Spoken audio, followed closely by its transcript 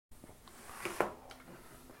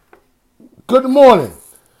Good morning.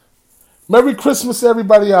 Merry Christmas,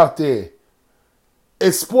 everybody out there.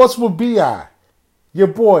 It's Sports with BI. Your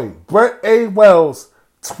boy, Brett A. Wells,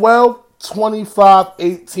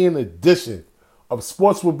 12/25/18 edition of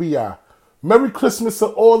Sports with BI. Merry Christmas to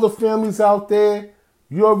all the families out there.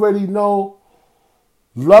 You already know.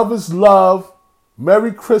 Love is love.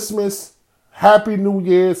 Merry Christmas. Happy New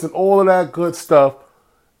Year's and all of that good stuff.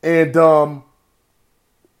 And I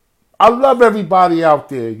love everybody out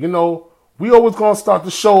there. You know, we always going to start the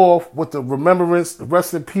show off with the remembrance,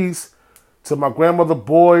 rest in peace to my grandmother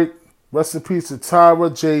Boyd, rest in peace to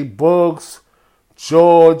Tyra, J. Buggs,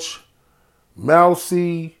 George,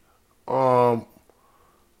 Mousy,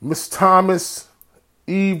 Miss Thomas,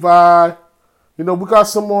 Evi. You know, we got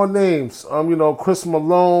some more names. Chris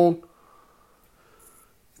Malone.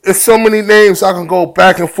 It's so many names I can go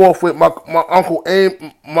back and forth with. My uncle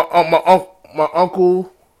Aim, my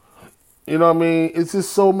uncle. You know what I mean? It's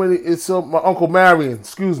just so many. My Uncle Marion,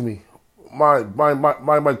 excuse me. My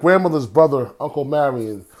grandmother's brother, Uncle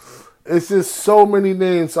Marion. It's just so many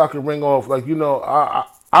names I can ring off. Like,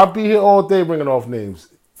 I'll be here all day ringing off names.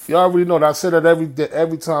 You already know that. I say that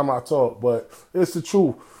every time I talk, but it's the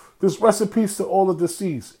truth. Just rest in peace to all the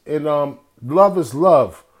deceased. And love is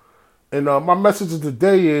love. And my message of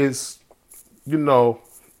today is,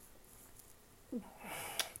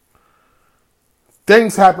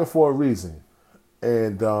 things happen for a reason.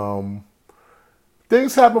 And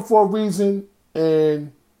things happen for a reason,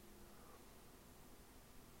 and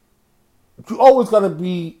you always got to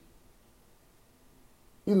be,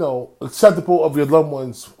 acceptable of your loved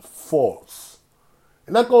one's faults.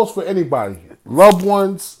 And that goes for anybody. Loved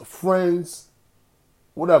ones, friends,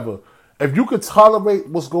 whatever. If you could tolerate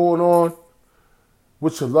what's going on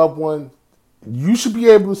with your loved one, you should be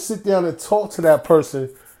able to sit down and talk to that person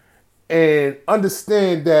and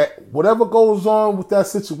understand that whatever goes on with that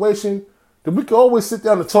situation, that we can always sit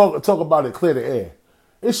down and talk about it, clear the air.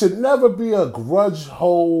 It should never be a grudge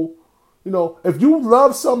hole. If you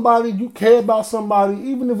love somebody, you care about somebody,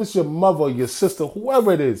 even if it's your mother, your sister,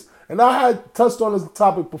 whoever it is. And I had touched on this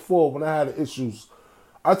topic before when I had issues.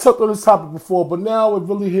 I touched on this topic before, but now it's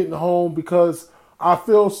really hitting home because I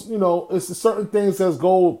feel, it's certain things that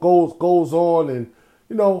goes on. And,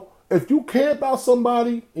 if you care about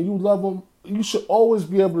somebody and you love them, you should always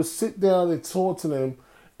be able to sit down and talk to them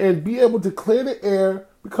and be able to clear the air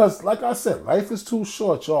because, like I said, life is too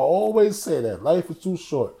short. Y'all always say that. Life is too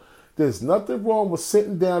short. There's nothing wrong with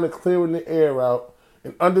sitting down and clearing the air out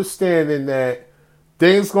and understanding that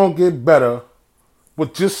things going to get better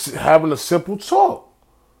with just having a simple talk.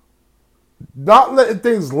 Not letting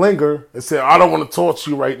things linger and say, I don't want to talk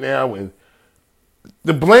to you right now. And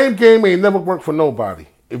the blame game ain't never worked for nobody.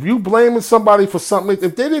 If you blaming somebody for something,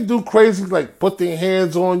 if they didn't do crazy like put their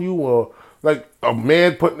hands on you or like a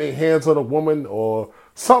man putting their hands on a woman or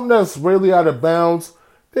something that's really out of bounds,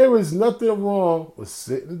 there is nothing wrong with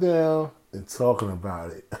sitting down and talking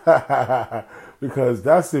about it. Because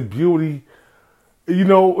that's the beauty.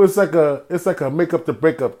 It's like a make up the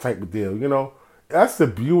breakup type of deal, That's the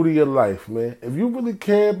beauty of life, man. If you really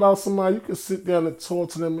care about somebody, you can sit down and talk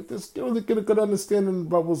to them and just really get a good understanding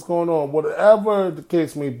about what's going on, whatever the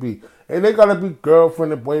case may be. And they gotta be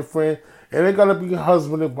girlfriend and boyfriend, and they gotta be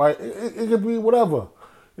husband and wife. It could be whatever.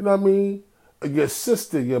 You know what I mean? Your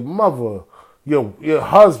sister, your mother, your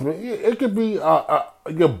husband. It could be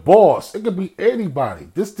your boss. It could be anybody.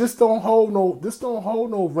 This don't hold no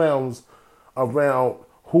rounds around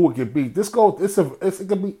who it could be. It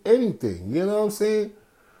could be anything. You know what I'm saying?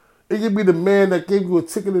 It could be the man that gave you a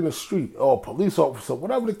ticket in the street or a police officer,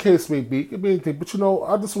 whatever the case may be. It could be anything. But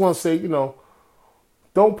I just want to say,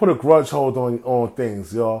 don't put a grudge hold on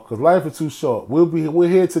things, y'all, because life is too short. We're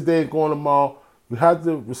here today and going tomorrow. We have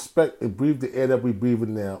to respect and breathe the air that we're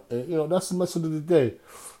breathing now. And that's the message of the day.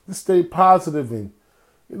 Just stay positive and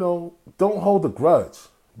don't hold a grudge,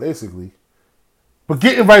 basically. But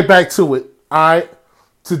getting right back to it, all right.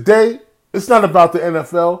 Today, it's not about the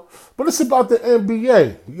NFL, but it's about the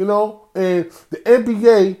NBA, And the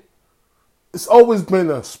NBA, it's always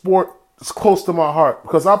been a sport that's close to my heart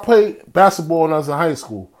because I played basketball when I was in high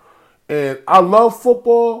school. And I love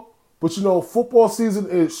football, but football season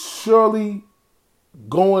is surely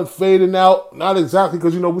fading out. Not exactly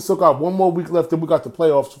because, we still got one more week left and we got the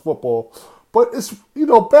playoffs for football. But it's,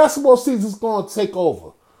 basketball season is going to take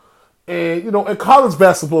over. And, and college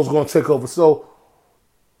basketball is going to take over. So,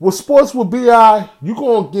 with Sports with BI, you're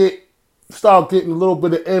going to start getting a little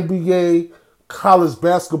bit of NBA, college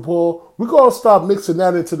basketball. We're going to start mixing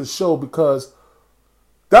that into the show because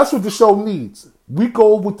that's what the show needs. We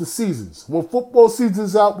go with the seasons. When football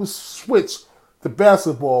season's out, we switch to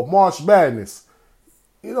basketball, March Madness.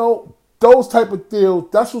 those type of deals,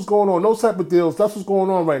 that's what's going on. Those type of deals, that's what's going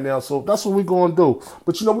on right now. So that's what we're going to do.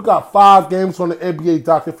 But, we got 5 games on the NBA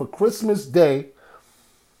docket for Christmas Day.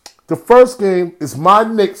 The first game is my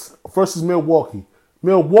Knicks versus Milwaukee.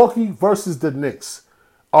 Milwaukee versus the Knicks.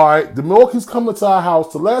 All right, the Milwaukee's coming to our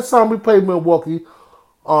house. The last time we played Milwaukee,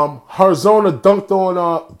 Harzona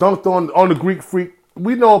dunked on the Greek Freak.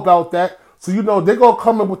 We know about that. So, they're going to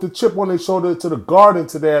come in with the chip on their shoulder to the Garden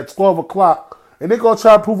today at 12 o'clock. And they're going to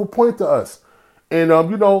try to prove a point to us. And,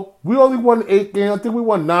 we only won 8 games. I think we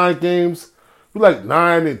won 9 games. We like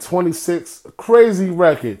 9-26. A crazy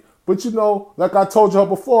record. But, like I told y'all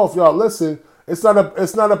before, if y'all listen, it's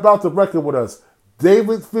not about the record with us.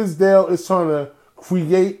 David Fizdale is trying to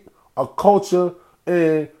create a culture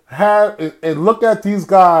and look at these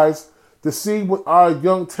guys to see what our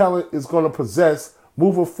young talent is going to possess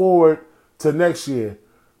moving forward to next year.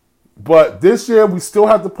 But this year we still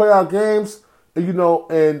have to play our games, and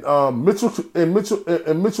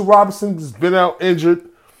Mitchell Robinson has been out injured.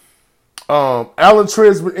 Alan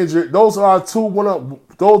Trey's been injured. Those are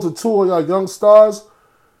those are 2 of our young stars,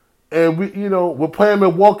 and we're playing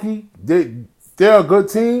Milwaukee. They're a good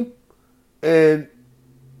team, and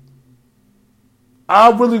I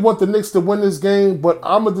really want the Knicks to win this game, but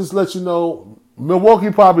I'm going to just let you know, Milwaukee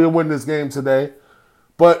probably will win this game today.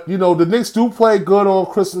 But, the Knicks do play good on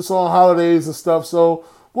Christmas, on holidays and stuff, so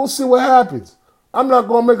we'll see what happens. I'm not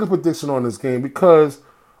going to make a prediction on this game because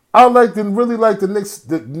I really like the Knicks.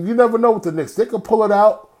 You never know with the Knicks. They can pull it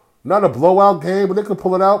out. Not a blowout game, but they can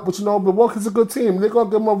pull it out. But, Milwaukee's a good team. They're going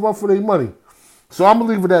to give them a run for their money. So I'm going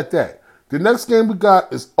to leave it at that. The next game we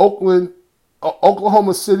got is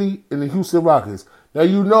Oklahoma City and the Houston Rockets.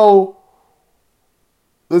 Now,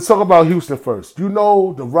 let's talk about Houston first. The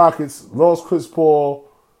Rockets lost Chris Paul.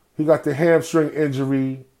 He got the hamstring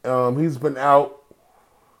injury. He's been out.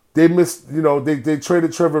 They missed, they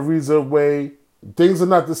traded Trevor Ariza away. Things are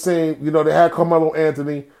not the same. They had Carmelo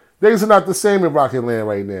Anthony. Things are not the same in Rocket Land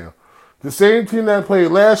right now. The same team that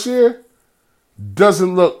played last year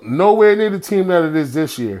doesn't look nowhere near the team that it is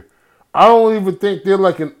this year. I don't even think they're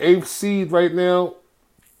like an 8th seed right now.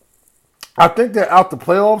 I think they're out the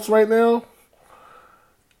playoffs right now.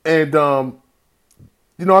 And,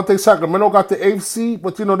 I think Sacramento got the 8th seed,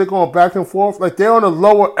 but, they're going back and forth. Like, they're on a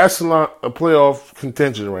lower echelon of playoff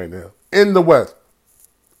contention right now in the West,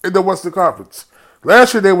 in the Western Conference.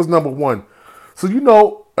 Last year, they was number 1.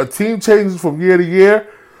 So, a team changes from year to year.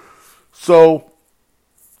 So,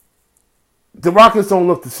 the Rockets don't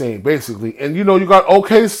look the same, basically. And, you got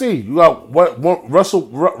OKC. You got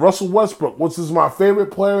Russell Westbrook, which is my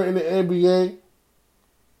favorite player in the NBA.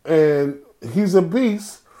 And he's a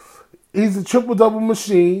beast. He's a triple-double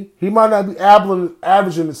machine. He might not be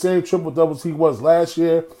averaging the same triple-doubles he was last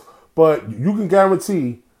year, but you can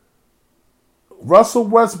guarantee Russell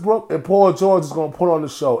Westbrook and Paul George is going to put on the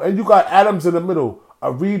show. And you got Adams in the middle,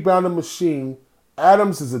 a rebounding machine.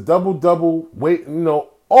 Adams is a double-double,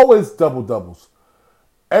 always double-doubles.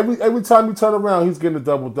 Every time you turn around, he's getting a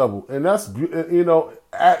double-double. And that's,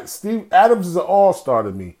 Steve Adams is an all-star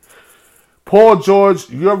to me. Paul George,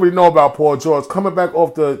 you already know about Paul George. Coming back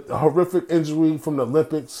off the horrific injury from the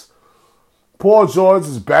Olympics. Paul George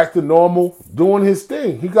is back to normal, doing his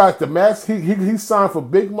thing. He got the max. He signed for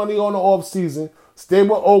big money on the offseason. Stayed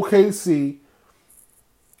with OKC.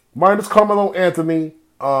 Minus Carmelo Anthony.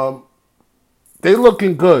 They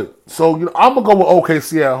looking good. So, I'm going to go with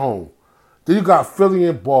OKC at home. Then you got Philly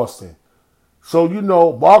and Boston. So,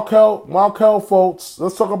 Markelle Fultz.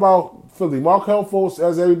 Let's talk about Philly. Markelle Fultz,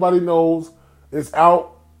 as everybody knows, is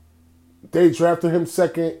out. They drafted him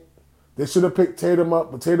 2nd. They should have picked Tatum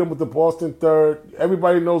up, but Tatum with the Boston 3rd.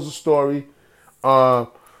 Everybody knows the story.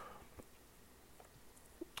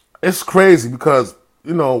 It's crazy because,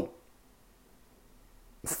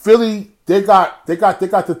 Philly, they got the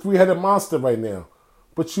 3-headed monster right now.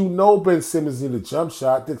 But Ben Simmons need a jump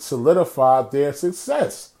shot that solidified their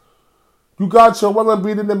success. You got Joel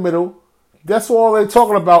Embiid in the middle. That's all they're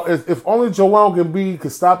talking about is if only Joel Embiid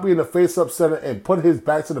could stop being a face-up center and put his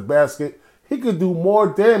back to the basket, he could do more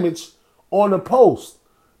damage on the post.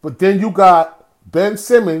 But then you got Ben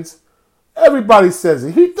Simmons. Everybody says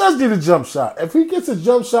it. He does need a jump shot. If he gets a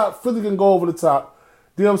jump shot, Philly can go over the top.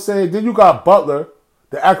 You know what I'm saying? Then you got Butler,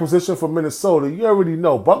 the acquisition from Minnesota. You already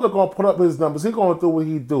know. Butler going to put up his numbers. He going to do what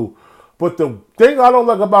he do. But the thing I don't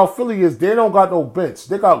like about Philly is they don't got no bench.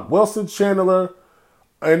 They got Wilson Chandler,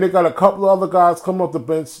 and they got a couple of other guys coming off the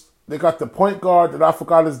bench. They got the point guard that I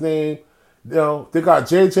forgot his name. They got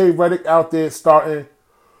J.J. Redick out there starting.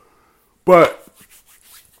 But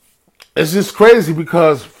it's just crazy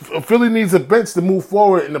because Philly needs a bench to move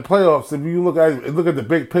forward in the playoffs. If you look at the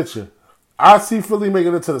big picture, I see Philly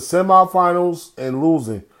making it to the semifinals and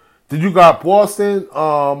losing. Then you got Boston.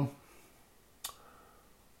 I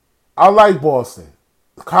like Boston.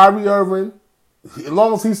 Kyrie Irving, as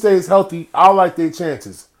long as he stays healthy, I like their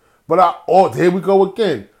chances. But here we go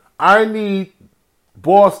again. I need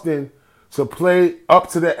Boston to play up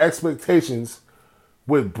to their expectations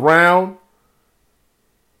with Brown.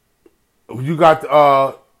 You got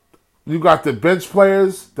the bench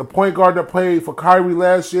players, the point guard that played for Kyrie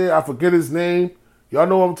last year. I forget his name. Y'all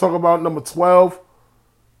know what I'm talking about, number 12.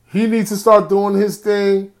 He needs to start doing his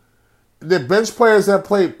thing. The bench players that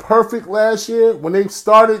played perfect last year, when they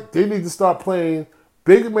started, they need to start playing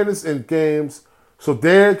big minutes in games so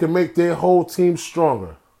they can make their whole team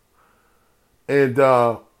stronger. And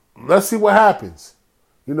let's see what happens.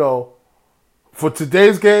 For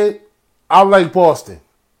today's game, I like Boston.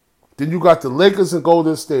 Then you got the Lakers and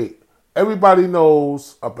Golden State. Everybody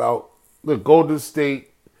knows about the Golden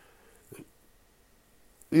State,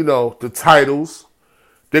 the titles.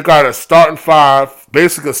 They got a starting five,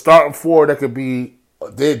 basically a starting four that could be,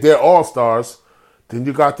 they're all-stars. Then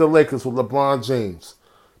you got the Lakers with LeBron James.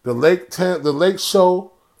 The Lake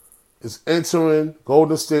Show is entering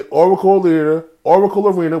Golden State Oracle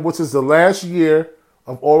Arena, which is the last year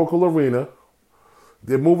of Oracle Arena.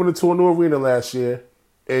 They're moving into a new arena last year.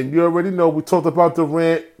 And you already know, we talked about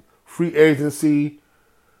Durant, free agency.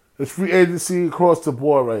 There's free agency across the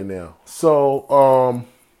board right now. So,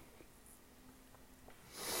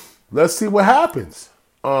 let's see what happens.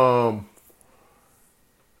 I'm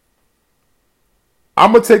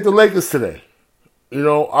gonna take the Lakers today.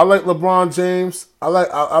 I like LeBron James. I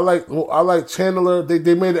like Chandler.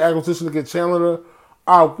 They made the acquisition to get Chandler.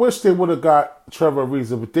 I wish they would have got Trevor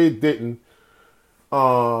Ariza, but they didn't.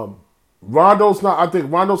 Rondo's not. I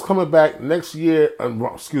think Rondo's coming back next year.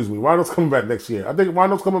 Rondo's coming back next year. I think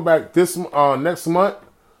Rondo's coming back next month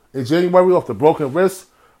in January off the broken wrist.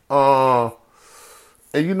 And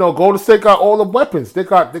Golden State got all the weapons. They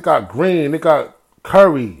got Green. They got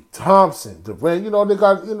Curry, Thompson, Durant. They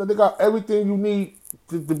got everything you need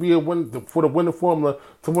to be for the winning formula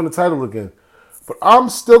to win the title again. But I'm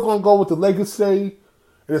still gonna go with the Lakers today.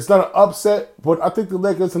 And it's not an upset, but I think the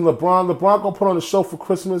Lakers and LeBron gonna put on a show for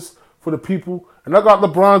Christmas for the people. And I got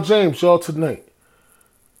LeBron James, y'all, tonight.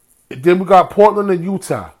 And then we got Portland and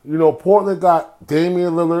Utah. Portland got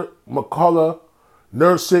Damian Lillard, McCullough,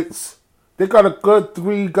 Nurkic. They got a good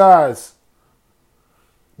 3 guys.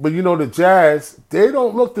 But the Jazz, they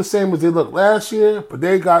don't look the same as they looked last year, but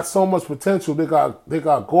they got so much potential. They got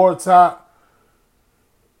Gortat.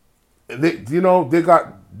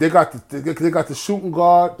 They got the shooting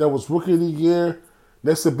guard that was rookie of the year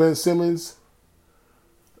next to Ben Simmons.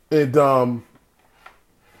 And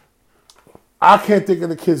I can't think of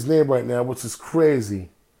the kid's name right now, which is crazy.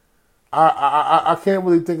 I can't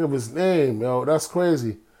really think of his name, That's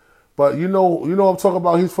crazy. But I'm talking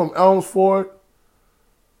about. He's from Elmsford.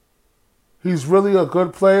 He's really a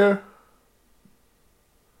good player.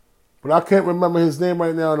 But I can't remember his name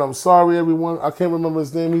right now, and I'm sorry, everyone. I can't remember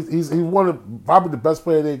his name. He's one of probably the best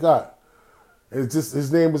player they got. It's just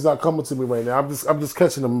his name is not coming to me right now. I'm just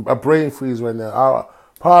catching a brain freeze right now. I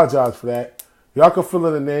apologize for that. Y'all can fill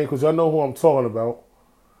in the name because y'all know who I'm talking about.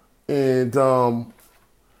 And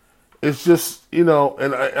it's just and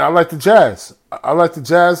I like the Jazz. I like the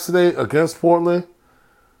Jazz today against Portland.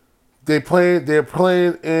 They're playing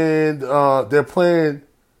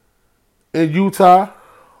in Utah.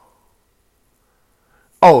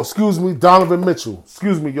 Oh, excuse me, Donovan Mitchell.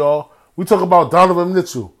 Excuse me, y'all. We talk about Donovan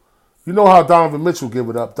Mitchell. You know how Donovan Mitchell give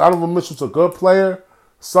it up. Donovan Mitchell's a good player.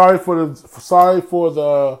 Sorry for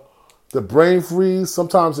the brain freeze.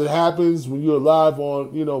 Sometimes it happens when you're live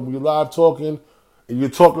when you're live talking and you're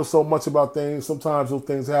talking so much about things. Sometimes those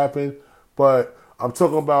things happen. But I'm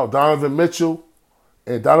talking about Donovan Mitchell.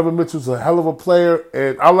 And Donovan Mitchell's a hell of a player.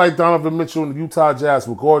 And I like Donovan Mitchell in the Utah Jazz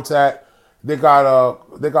with Gortat. They got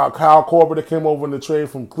Kyle Korver that came over in the trade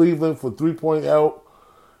from Cleveland for 3-point help.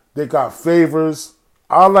 They got Favors.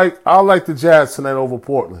 I like the Jazz tonight over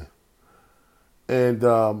Portland. And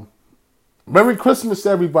Merry Christmas to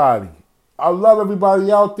everybody. I love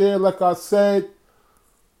everybody out there. Like I said,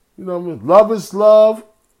 love is love.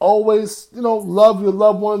 Always, love your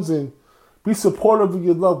loved ones and be supportive of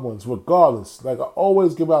your loved ones, regardless. Like I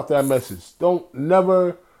always give out that message. Don't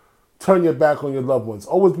never turn your back on your loved ones.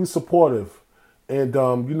 Always be supportive. And,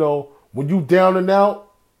 when you down and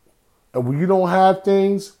out and when you don't have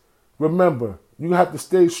things, remember, you have to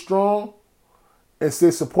stay strong and stay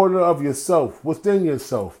supportive of yourself, within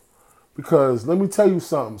yourself. Because let me tell you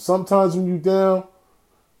something. Sometimes when you're down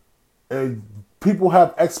and people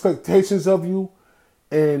have expectations of you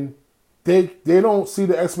and they don't see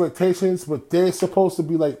the expectations, but they're supposed to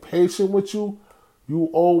be like patient with you. You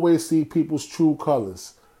always see people's true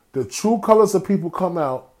colors. The true colors of people come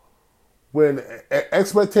out when an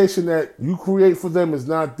expectation that you create for them is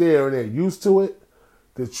not there and they're used to it.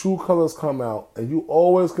 The true colors come out, and you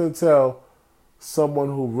always can tell someone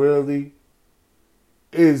who really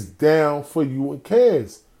is down for you and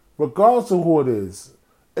cares, regardless of who it is.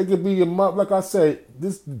 It could be your mom. Like I say,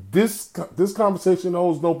 this conversation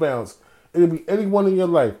holds no bounds. It could be anyone in your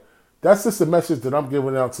life. That's just a message that I'm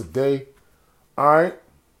giving out today. All right.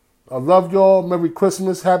 I love y'all. Merry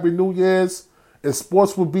Christmas. Happy New Year's. It's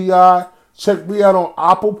Sports with BI. Check me out on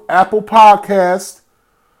Apple Podcast,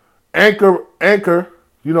 Anchor.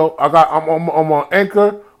 You know, I'm on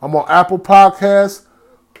Anchor. I'm on Apple Podcast.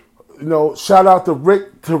 You know, shout out to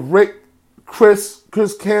Rick, Chris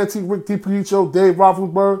Canty, Rick DiPietro, Dave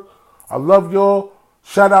Roethlisberger. I love y'all.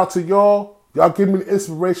 Shout out to y'all. Y'all give me the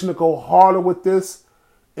inspiration to go harder with this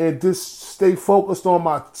and just stay focused on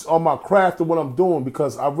my craft and what I'm doing,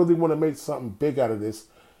 because I really want to make something big out of this.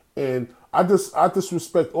 And I just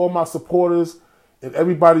respect all my supporters and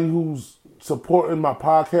everybody who's supporting my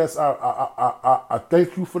podcast. I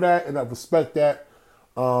thank you for that, and I respect that.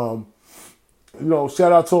 You know,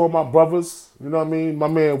 shout out to all my brothers. You know what I mean? My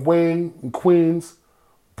man Wayne in Queens,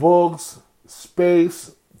 Bugs,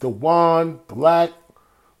 Space, Dewan, Black,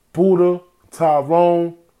 Buddha,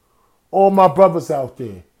 Tyrone, all my brothers out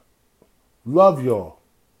there. Love y'all.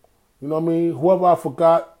 You know what I mean? Whoever I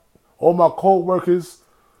forgot, all my co-workers,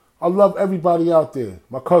 I love everybody out there.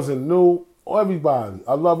 My cousin New, everybody.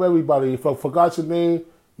 I love everybody. If I forgot your name,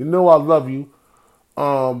 you know I love you.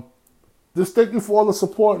 Just thank you for all the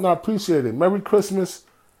support, and I appreciate it. Merry Christmas,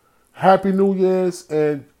 Happy New Year's,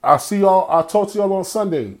 and I'll talk to y'all on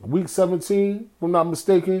Sunday, week 17, if I'm not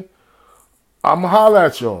mistaken. I'm going to holler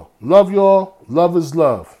at y'all. Love y'all. Love is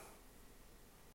love.